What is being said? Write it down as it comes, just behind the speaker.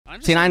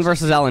C9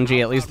 versus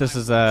LNG. At least this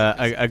is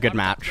a good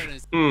match.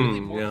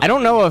 Yeah. I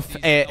don't know if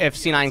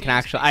C9 can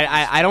actually.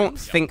 I don't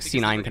think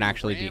C9 can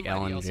actually beat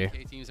LNG.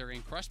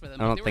 I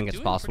don't think it's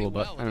possible,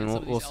 but I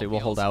mean, we'll see. We'll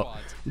hold out.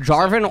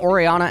 Jarvan,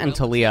 Orianna, and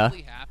Talia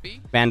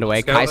banned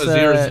away.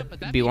 Kaisa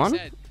B1.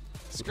 Okay.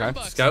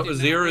 Scout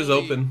Azir is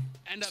open.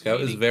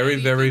 Scout is very,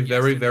 very,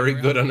 very, very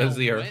good on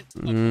Azir.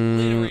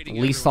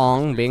 Lee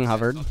Song being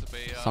hovered.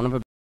 Son of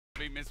a.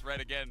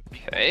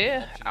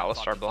 Okay,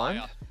 Alistar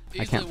blind.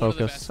 I can't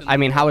focus. I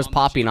mean, how is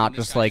Poppy not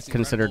just like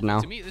considered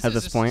now at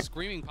this point?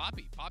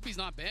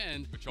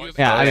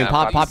 Yeah, I mean,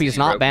 Poppy's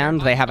not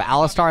banned. They have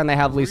Alistar and they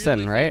have Lee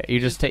Sin, right? You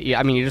just take.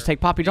 I mean, you just take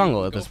Poppy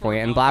jungle at this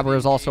point, and Blabber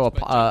is also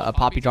a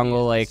Poppy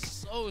jungle like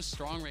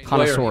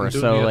connoisseur.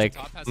 So like,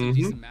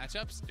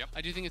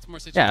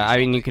 yeah, I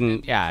mean, you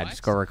can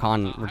just go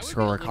Recon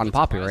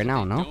Poppy right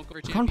now. No,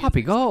 Recon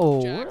Poppy, go.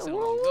 What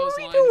are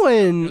we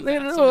doing?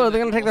 They're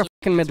gonna take their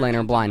fucking mid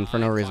laner blind for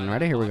no reason.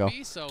 Ready? Here we go.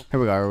 Here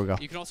we go.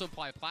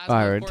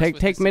 Alright,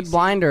 take mid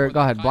blind or go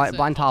ahead.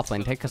 Blind top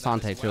lane. Take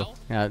Cassante too.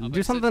 Yeah,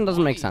 do something that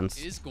doesn't make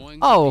sense.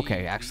 Oh,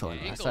 okay,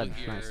 excellent. I said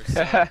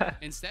nice.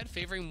 Instead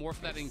favoring more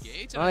for that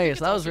engage. Nice,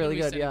 that was really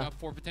good. Yeah.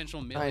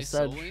 Nice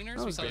said.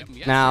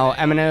 Now,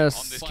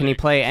 Eminos, can he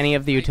play any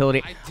of the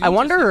utility? I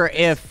wonder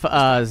if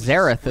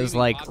Xerath is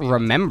like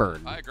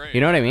remembered. You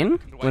know what I mean?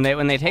 When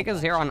they take a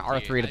Xerath on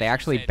R3, do they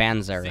actually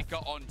ban Xerath?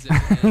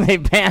 They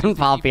ban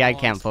Poppy. I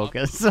can't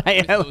focus.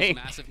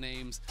 Massive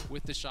names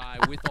with the Shy,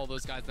 with all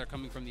those guys that are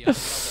coming from the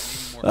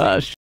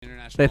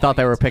they thought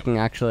they were picking,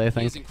 actually, I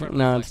think.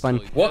 No, it's fine.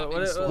 What?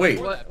 Wait,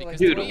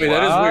 dude, wait,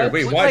 that is weird.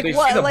 Wait, why? Like, they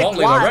see the bot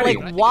lane already.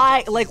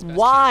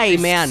 Why,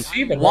 man?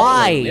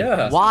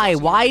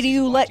 Why do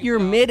you let your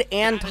mid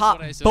and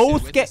top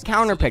both get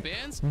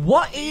counterpicked?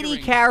 What 80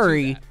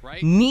 carry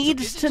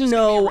needs to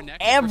know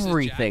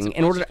everything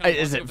in order to...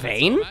 Is it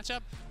Vayne?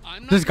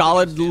 Does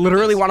Gala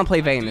literally want to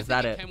play Vayne? Is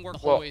that it?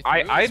 Well,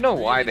 I know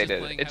why they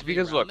did it. It's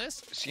because, look,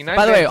 C9...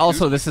 By the way,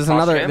 also, this is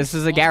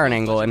a Garen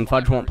angle, and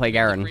Fudge won't play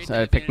Garen.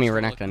 Pick me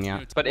Renekton,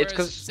 yeah. But it's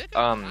because,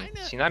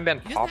 C9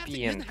 banned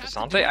Poppy and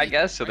Cassante, I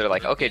guess, so they're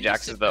like, okay,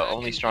 Jax is the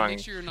only strong...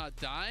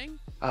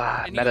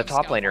 meta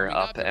top laner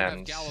up,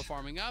 and...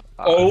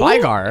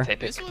 Vigar?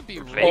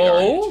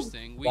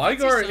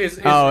 Vigar is...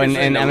 and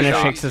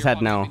Eminis shakes his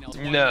head no.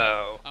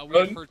 No.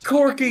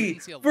 Corky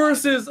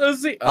versus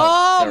Azir.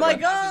 Oh my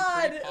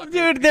god!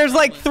 Dude, there's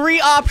like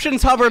 3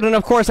 options hovered, and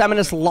of course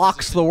Eminis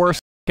locks the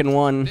worst fucking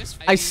one.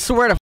 I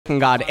swear to fucking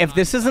god, if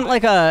this isn't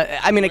like a...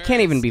 I mean, it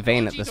can't even be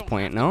Vayne at this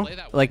point, no?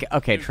 Like,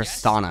 okay,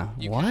 Tristana.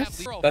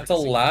 What? That's a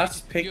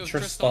last pick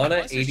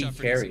Tristana 80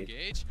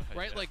 carry.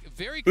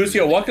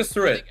 Busio, walk us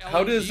through it.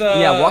 How does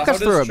walk us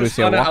through it,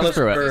 Busio. Walk us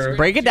through it.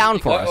 Break it down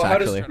for us,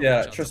 actually.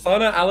 Yeah,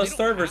 Tristana,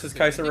 Alistar versus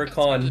Kai'Sa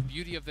Rakan.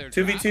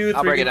 2v2,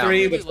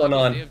 3v3, what's going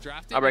on?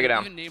 I'll break it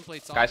down.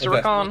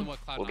 Kai'Sa Rakan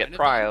will get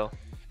Prio.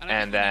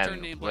 And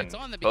then when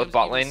both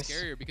bot lanes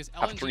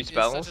have 3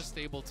 spells,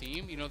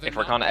 if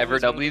Rakan ever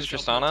W's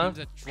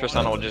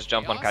Tristana will just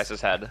jump on Kai'Sa's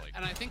head.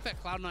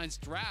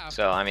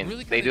 So, I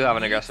mean, they do have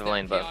an aggressive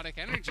lane, but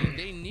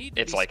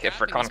it's like if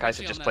Rakan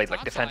Kai'Sa just played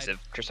like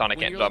defensive, Tristana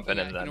can't jump in,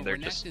 and then they're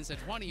just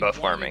both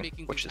farming,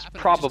 which is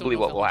probably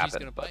what will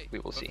happen, but we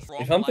will see.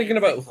 If I'm thinking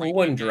about who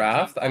won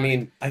draft, I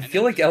mean, I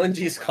feel like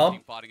LNG's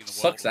comp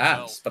sucks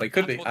ass, but I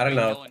could be, I don't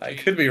know, I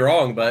could be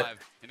wrong, but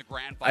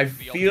I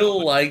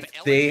feel like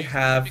they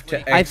have to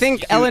execute I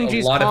think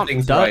LNG's a lot comp of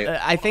things does, right.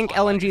 I think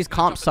LNG's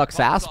comp sucks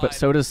ass, but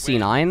so does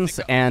C9's,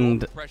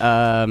 and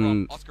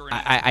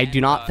I do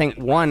not think,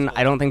 1,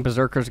 I don't think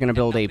Berserker's going to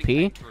build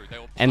AP,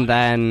 and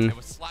then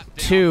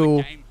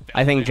 2,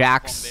 I think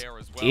Jax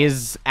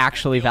is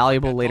actually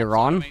valuable later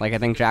on. Like, I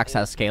think Jax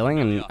has scaling,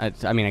 and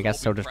I mean, I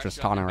guess so does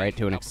Tristana, right,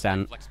 to an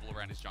extent.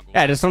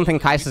 Yeah, I just don't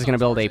think Kai'Sa's going to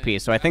build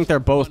AP, so I think they're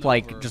both,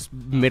 like, just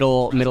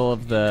middle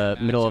of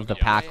the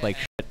pack, like,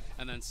 shit.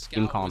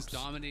 Team comps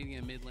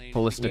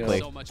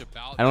holistically.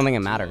 I don't think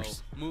it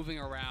matters.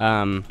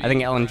 I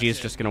think LNG is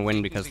just gonna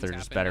win because they're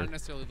just better.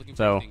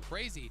 So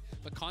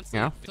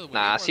yeah.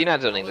 Nah,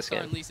 C9's winning this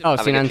game. Oh,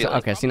 C9's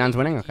okay. C9's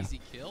winning. Okay.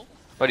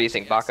 What do you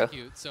think, Baka?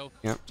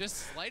 Yeah.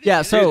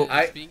 Yeah. So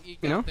Dude,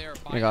 you know,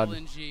 oh my god.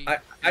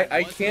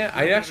 I can't.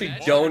 I actually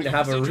don't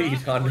have a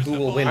read on who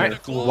will win. Or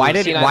who will Why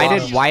did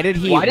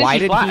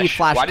he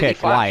flash kick?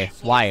 Why?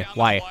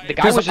 The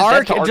guy was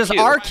just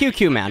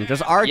RQQ, man.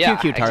 Just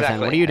RQQ, Tarzan. Exactly,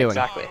 what are you doing?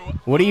 Exactly.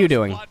 What are you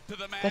doing?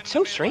 That's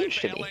so strange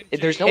to me.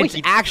 There's no way It's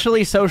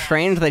actually so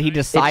strange that he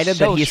decided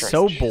that he's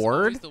so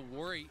bored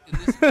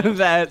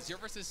that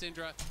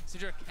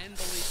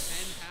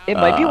it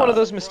might be one of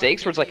those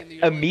mistakes where it's like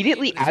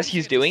immediately as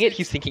he's doing it,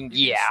 he's thinking,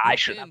 "Yeah, I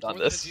shouldn't have done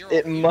this."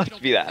 It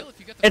must be that.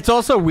 It's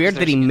also weird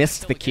that he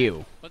missed the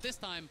Q.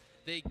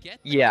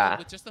 Yeah,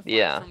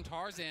 yeah.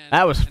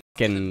 That was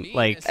fucking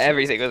like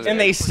Everything was. and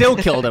they still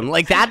killed him.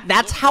 Like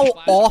that's how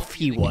off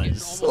he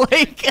was.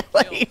 Like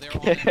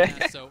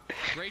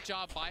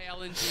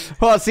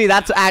well, see,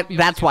 that's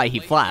why he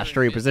flashed to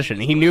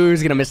reposition. He knew he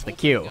was gonna miss the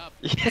Q.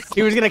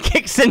 He was gonna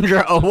kick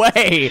Syndra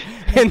away,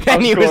 and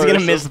then he was gonna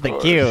miss the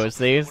Q.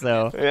 See,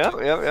 so yeah.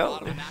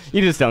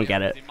 you just don't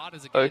get it.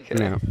 Okay.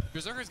 No.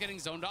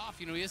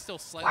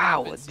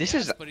 Wow, this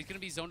is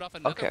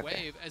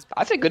okay.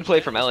 That's a good play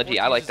from LNG.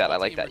 I like that. I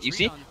like that. You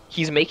see,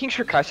 he's making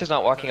sure Kai'Sa's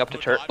not walking up to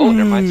turret. Oh,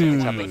 never mind.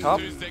 Something's happening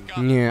top.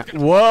 Yeah.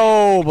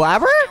 Whoa,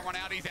 Blabber?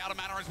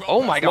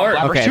 Oh my God,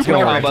 Blabber. Okay, it's Super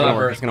gonna work.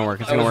 combo. It's gonna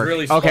work. It's gonna work.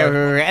 Really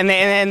Okay,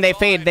 and they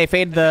fade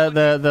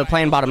the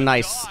plane bottom.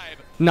 Nice.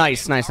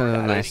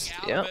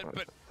 Yeah.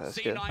 That's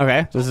good.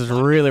 Okay, this is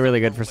really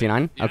good for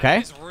C9.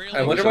 Okay.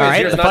 I wonder All why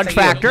right, Azir's the not fudge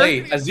taking a factor.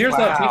 plate. Azir's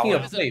not taking a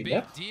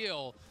plate.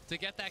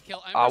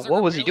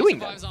 What was he doing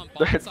then?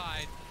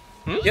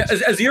 Yeah,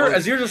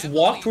 Azir just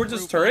walked towards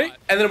his turret,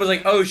 and then it was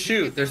like, oh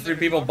shoot, there's 3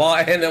 people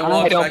bot, and then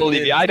walked I don't back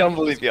believe in. you. I don't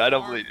believe you. I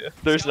don't believe you.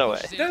 There's no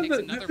way.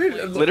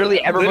 Literally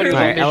everybody was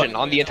Literally. on vision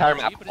on the entire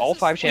map. All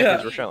 5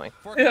 champions were showing.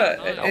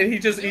 Yeah, and he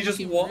just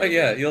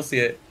yeah, you'll see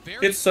it.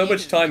 It's so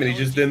much time, and he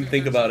just didn't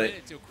think about it.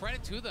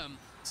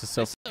 This is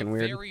so fucking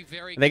weird.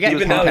 They get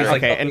Even now, he's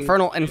like, okay.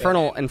 Infernal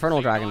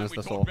Dragon is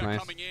the soul.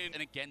 Nice.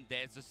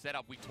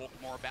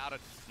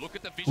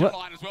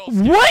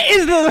 What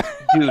is the?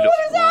 Dude,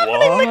 What is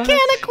happening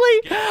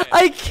mechanically?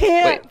 I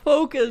can't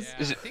focus.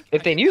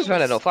 If they use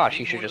Venom no flash,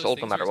 he should just ult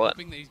no matter what.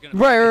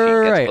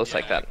 Right. Close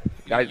like that.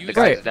 The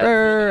guy's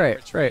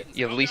dead. Right.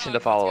 You have Lee Sin to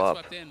follow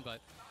up.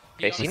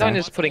 Okay, C9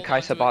 is putting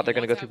Kai'Sa bot. They're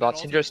gonna go through bot.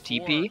 Syndra's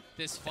TP,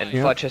 and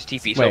Fletch has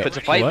TP. So if it's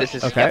a fight, this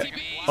is okay.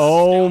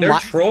 Oh They're my!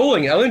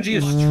 trolling. LNG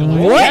is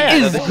trolling. What Yeah,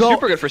 is this is go-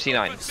 super good for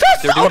C9. Just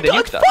They're doing the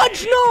nuke stuff.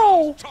 Fudge,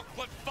 no!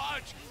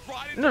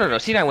 No.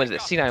 C9 wins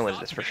this. C9 wins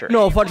this for sure.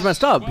 No, Fudge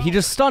messed up. He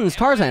just stuns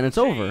Tarzan. It's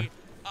over.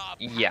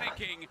 Yeah,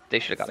 they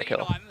should have got a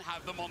kill.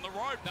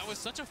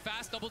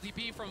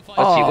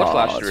 Oh, see what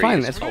flash it's three fine.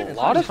 is. It's fine. A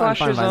lot of fine.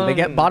 flashes They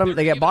get bottom.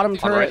 They get bottom on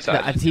the right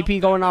turret. side. TP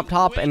going up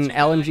top, and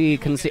LNG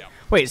can see.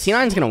 Wait,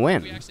 C9's gonna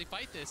win.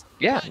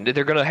 Yeah,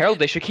 they're gonna Herald.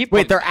 They should keep.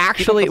 Wait, they're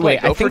actually.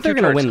 Wait, I think they're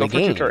gonna win the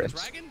game.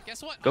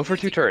 Go for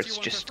 2 turrets.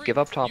 Just give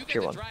up top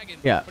tier 1.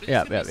 Yeah.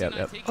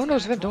 Oh no,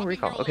 Sven, don't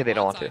recall. Okay, they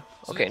don't want to.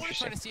 Okay,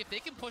 interesting.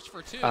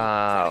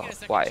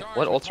 Why?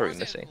 What ults are we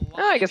missing?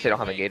 I guess they don't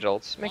have engage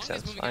ults. Makes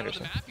sense. I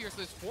understand.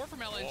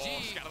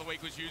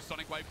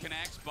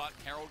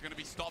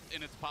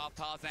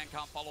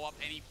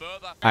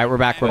 Alright, we're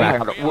back.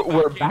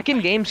 We're back in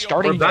game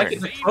starting We're back there.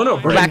 in the chrono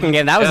break. We're back in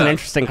game. That was an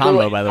interesting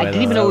combo, by the way. I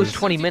didn't even know it was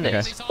 20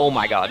 minutes. Oh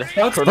my god.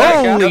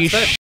 Holy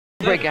shit!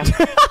 Break out.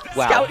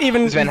 Wow. Scout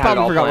even Sven had it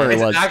probably all forgot where planned.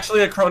 he was. It's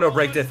actually a chrono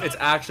break diff. It's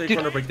actually a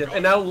chrono break diff.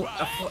 And now,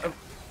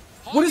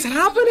 what is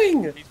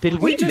happening? Did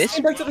we just miss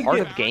came back to the part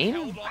game. of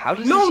game? How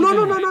does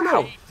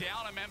No.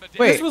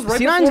 Wait, This was right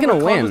C9's before gonna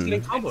my combo's win.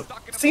 getting comboed.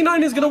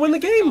 C9 is gonna win the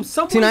game.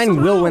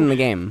 C9 will win the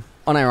game,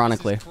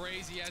 unironically.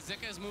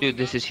 Dude,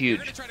 this is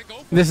huge.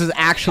 This is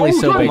actually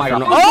so God, big. my For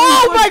God.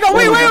 oh my god!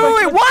 Wait!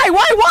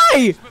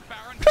 Why?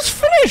 Just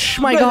finish!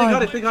 My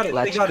god! They got it.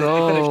 Let's They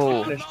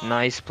go. finished.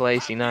 Nice play,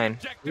 C9.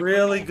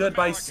 Really good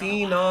by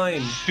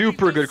C9.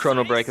 Super good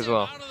chrono break as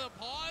well.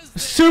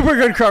 Super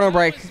good chrono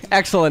break.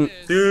 Excellent.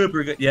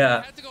 Super good.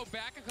 Yeah.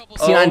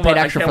 C9 paid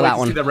I extra can't for wait that to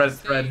one. see the Reddit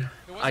thread.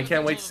 I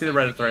can't wait to see the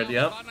Reddit thread.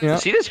 Yep. Yeah.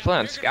 See this play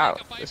on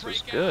Scout. This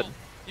was good.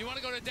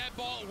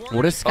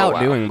 What is Scout wow.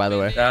 doing, by the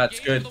way? That's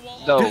good.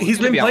 Though, Dude, he's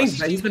to been be playing.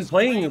 honest, He's been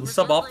playing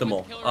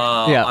suboptimal.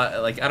 Yeah.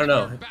 I don't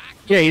know.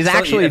 Yeah, he's So,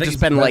 actually I think just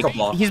it's been like Merkle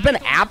block. he's been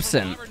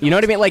absent. You know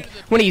what I mean? Like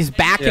when he's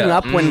backing Yeah.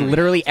 up when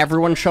literally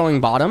everyone's showing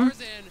bottom.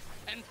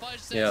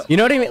 Yeah. You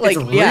know what I mean? Like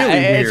It's yeah, really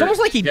it's weird. almost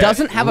like he Yeah,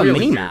 doesn't it's have a really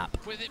mini weird. map.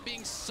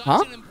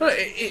 Huh?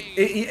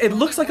 It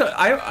looks like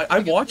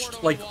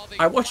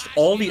I watched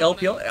all the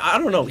LPL. I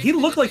don't know. He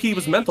looked like he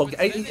was mental.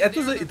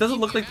 It doesn't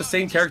look like the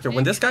same character.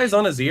 When this guy's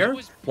on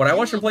Azir, when I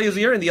watched him play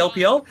Azir in the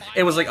LPL,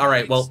 it was like, all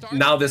right, well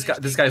now this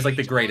guy's like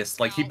the greatest.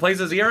 Like he plays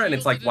Azir and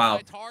it's like, wow,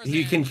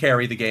 he can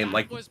carry the game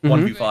like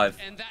 1v5.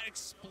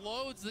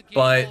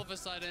 But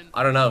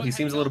I don't know. He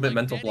seems a little bit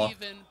mental block.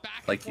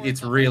 Like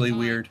it's really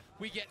weird.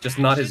 Just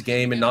not his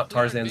game and not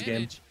Tarzan's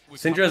game.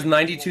 Syndra has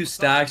 92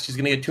 stacks. She's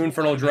gonna get 2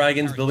 Infernal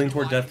Dragons, building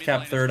toward Death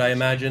Cap 3rd, I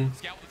imagine.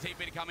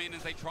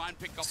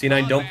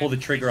 C9, don't pull the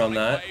trigger on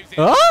that.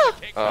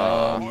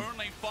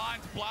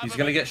 He's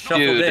gonna get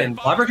shuffled in.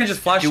 Blabber can just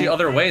flash the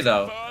other way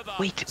though.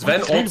 Wait,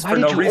 Sven Sven, ults why for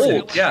did no you reason.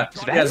 ult? Yeah,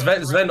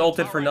 Sven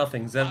ulted for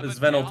nothing.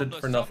 Sven ulted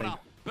for nothing.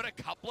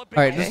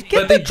 Alright, just get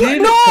But they the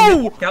did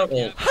no! Scout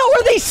ult. How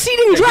are they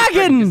seeding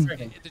Dragon?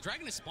 The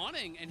dragon is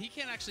spawning, and he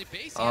can't actually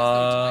base.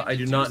 I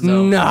do not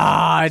know.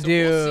 Nah,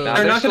 dude. Nah,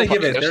 They're not gonna still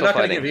give it. fighting. They're not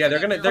gonna give it. Yeah, they're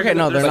gonna. Okay,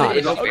 no, they're not.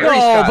 it's No, very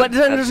Scott. but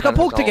then there's a That's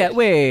poke to get.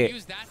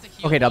 Wait.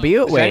 Okay,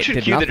 W. Sven Wait, should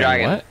did cue the nothing.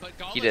 dragon. What?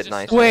 He did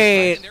nice.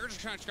 Wait.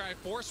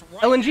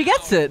 LNG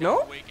gets it,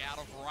 no?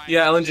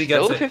 Yeah, LNG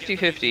gets Still it.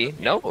 50-50.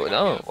 No,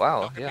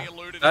 wow, yeah.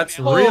 That's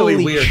really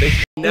Holy weird. They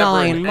should never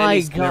nine, in my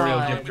any scenario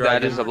God. give That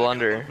Dragon. is a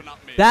blunder.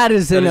 That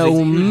is an That is a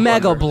huge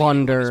omega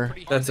blunder. blunder.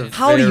 That's a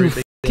How do very you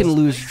big fucking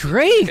lose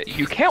Drake?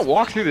 You can't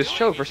walk through this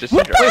choke versus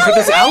What Syndra. the Wait, but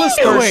this hell are you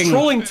Alistar is doing?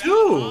 trolling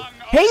too.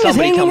 Hang is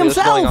Somebody hanging tell me what's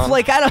going himself. on.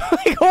 Like, I don't,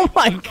 like, oh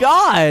my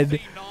God.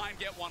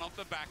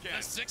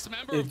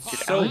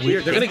 It's so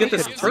weird. They're gonna get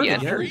this turn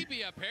Re-enter. again.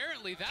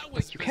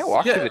 You can't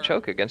walk Yeah. through the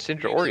choke against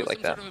Syndra Ori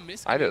like that.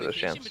 Either of those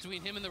champs.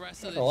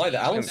 Not gonna lie, the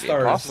It's gonna be Alistar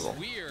is... impossible.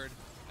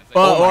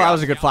 Oh, that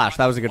was a good flash.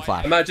 That was a good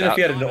flash. Imagine if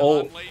he had an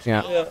ult.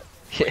 Yeah.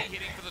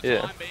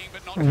 Yeah.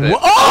 Whoa!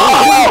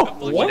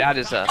 Oh! What? That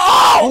is a.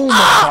 Oh my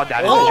God,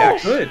 that is a Oh,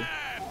 Jax. good.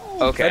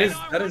 Okay.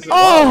 That is.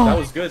 Oh. Wow, that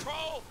was good.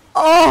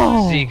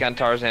 Oh! Zeke and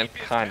Tarzan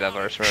kind of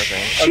are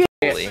swerving.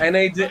 Holy.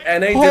 NA did the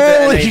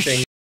Holy NA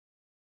thing.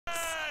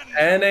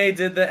 NA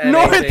did the NA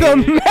North thing.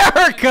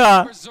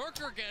 America!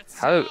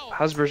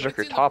 How's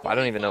Berserker top? I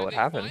don't even know what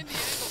happened.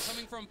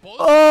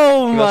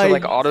 Oh He must my have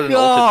like autoed an ult to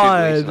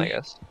God! Jason, I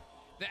guess.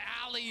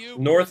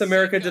 North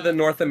America did the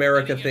North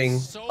America thing.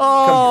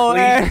 Oh,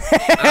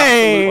 Complete,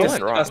 hey!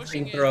 absolute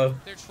disgusting throw.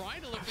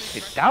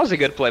 Dude, that was a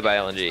good play by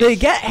LNG. They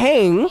get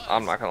hang.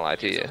 I'm not gonna lie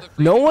to you.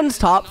 No one's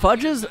top.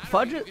 Fudge,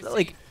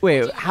 like,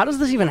 wait, how does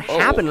this even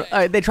happen?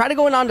 They try to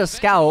go in onto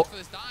Scout.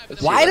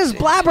 Why does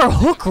Blabber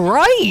hook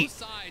right?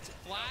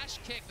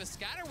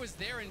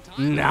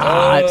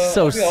 Nah, it's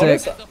so I'll be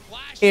honest, sick.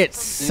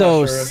 It's I'm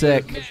so not sure if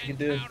sick. there's much you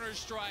can do.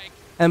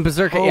 And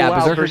Berserker, Oh, yeah, wow,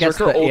 Berserker gets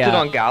the, ulted yeah,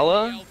 on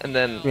Gala, and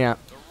then yeah,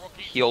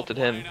 he ulted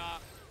him.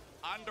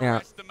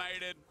 yeah.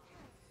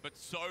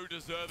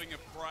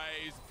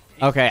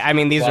 Okay, I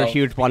mean, these are Wow.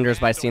 huge blunders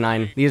by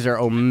C9. These are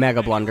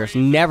omega blunders.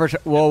 Never.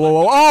 Whoa, whoa,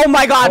 whoa! Oh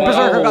my God,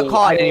 Berserker got I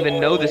caught. didn't even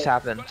know this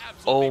happened.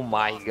 Oh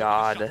my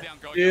God.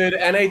 Dude,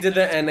 NA did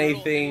the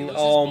NA thing.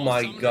 Oh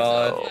my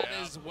God.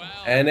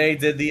 NA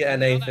did the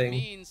NA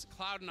thing.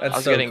 I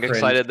was so getting cringe.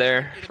 excited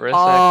there for a sec.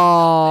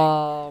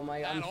 Oh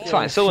my God. It's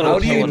fine, still How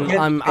an do you ult. get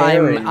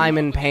I'm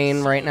in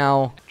pain right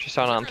now.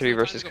 Tristana on 3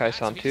 versus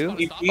Kai'San 2.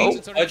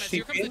 TP? Fudge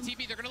TP?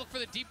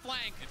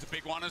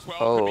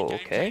 Oh,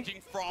 okay.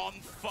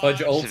 Fudge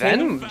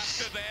Sven ulting?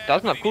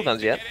 doesn't have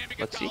cooldowns yet.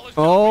 Let's see.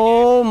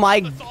 Oh my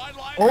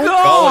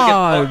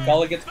God!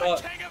 Gala gets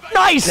caught.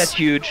 Nice. That's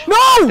huge.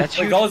 No. That's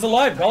Wait, huge. Gala's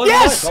alive. Gala's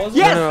Yes! alive. Gala's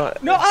Yes! alive.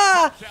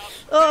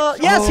 No,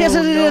 yes, yes, Oh,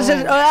 it is.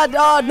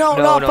 no. No,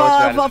 No, it's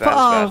bad,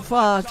 it's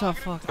bad,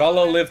 fuck.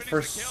 Gala lived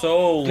for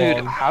so long.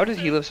 Dude, how did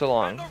he live so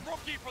long?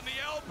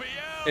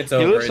 It's He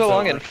over. lived it's so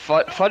long over. and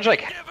Fudge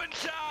like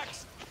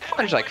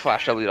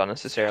flash W'd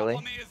unnecessarily.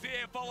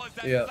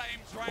 Yeah.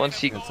 Once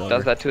he over.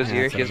 does that to his Yeah,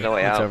 ear, it's he has over. no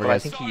way It's out. over, But I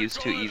guys. think he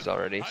used 2 E's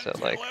already, so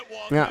like.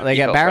 Yeah, they He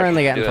get felt Baron, like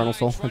they he get could do it. Infernal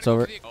Soul. It's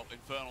over.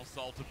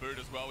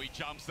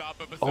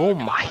 Oh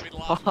my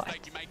God.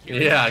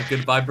 Yeah,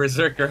 goodbye,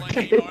 Berserker.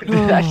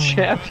 That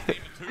champ.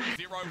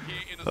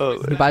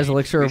 Oh, He buys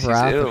Elixir of he's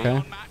Wrath. ill.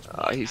 Okay.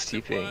 He's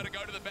TPing.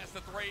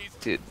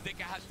 Dude,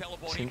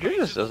 Syndra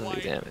just doesn't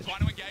do damage.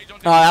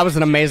 Oh, that was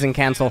an amazing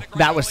cancel.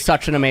 That was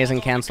such an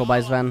amazing cancel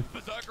by Sven.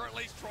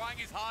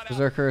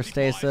 Berserker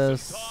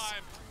stasis.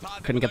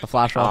 Couldn't get the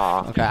flash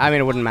off. Aw. Okay, I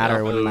mean it wouldn't matter.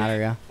 It wouldn't matter.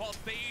 Yeah.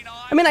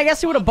 I mean, I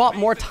guess he would have bought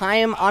more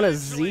time on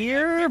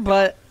Azir,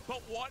 but.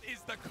 But what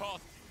is the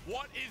cost?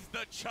 What is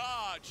the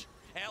charge?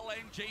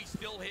 LNG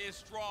still here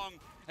strong.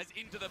 As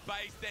into the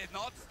base, they're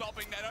not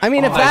stopping. I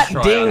mean, if Nice that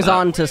try dings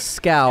on onto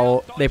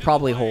Scout, they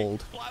probably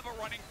hold.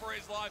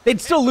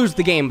 They'd still lose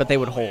the game, but they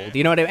would hold.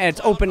 You know what I mean? And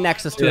it's open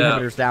Nexus 2 Yeah.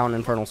 inhibitors down,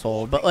 Infernal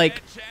Soul. But,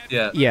 like,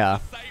 Yeah. yeah.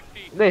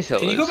 They still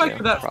Can you lose, go back yeah,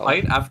 to that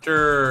probably. fight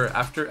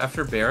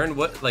after Baron?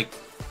 What, like,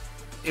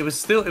 it was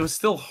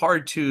still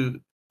hard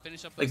to,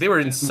 like, they were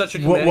in such a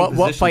commanding What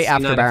position, fight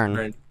after C9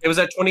 Baron? It was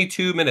at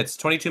 22 minutes.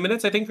 22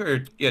 minutes, I think,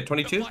 or yeah,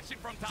 22.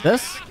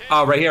 This?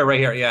 Oh, right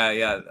here.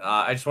 Yeah.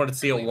 I just wanted to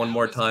see it one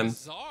more time.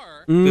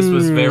 This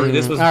was All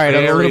right, a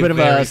little bit of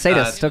a very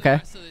sadist. sad.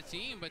 Okay.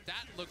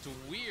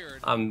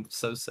 I'm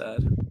so sad.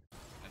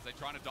 As they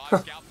try to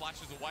dive, Scout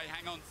flashes away.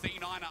 Hang on,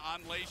 C9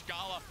 unleash.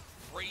 Gala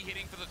free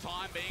hitting for the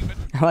time being,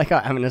 but I like how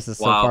Eminus is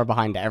so Wow. far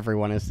behind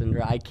everyone as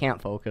Syndra. I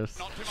can't focus.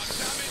 not too much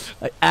damage.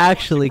 I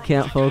actually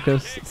can't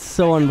focus. It's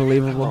so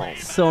unbelievable.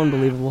 So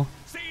unbelievable.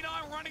 C9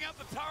 running up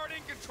the turret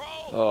in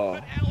control. Oh.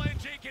 But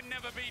LNG can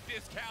never be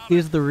discounted.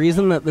 He's the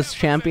reason that this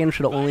champion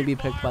should only be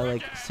picked by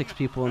like 6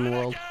 people in the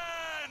world.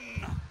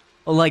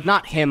 Well, like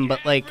not him,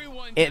 but like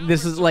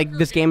this is like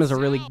this game is a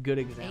really good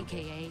example.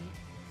 AKA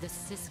the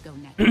Cisco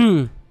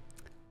network.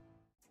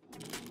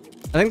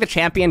 I think the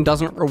champion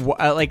doesn't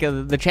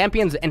the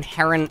champion's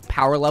inherent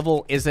power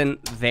level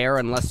isn't there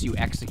unless you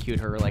execute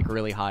her like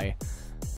really high.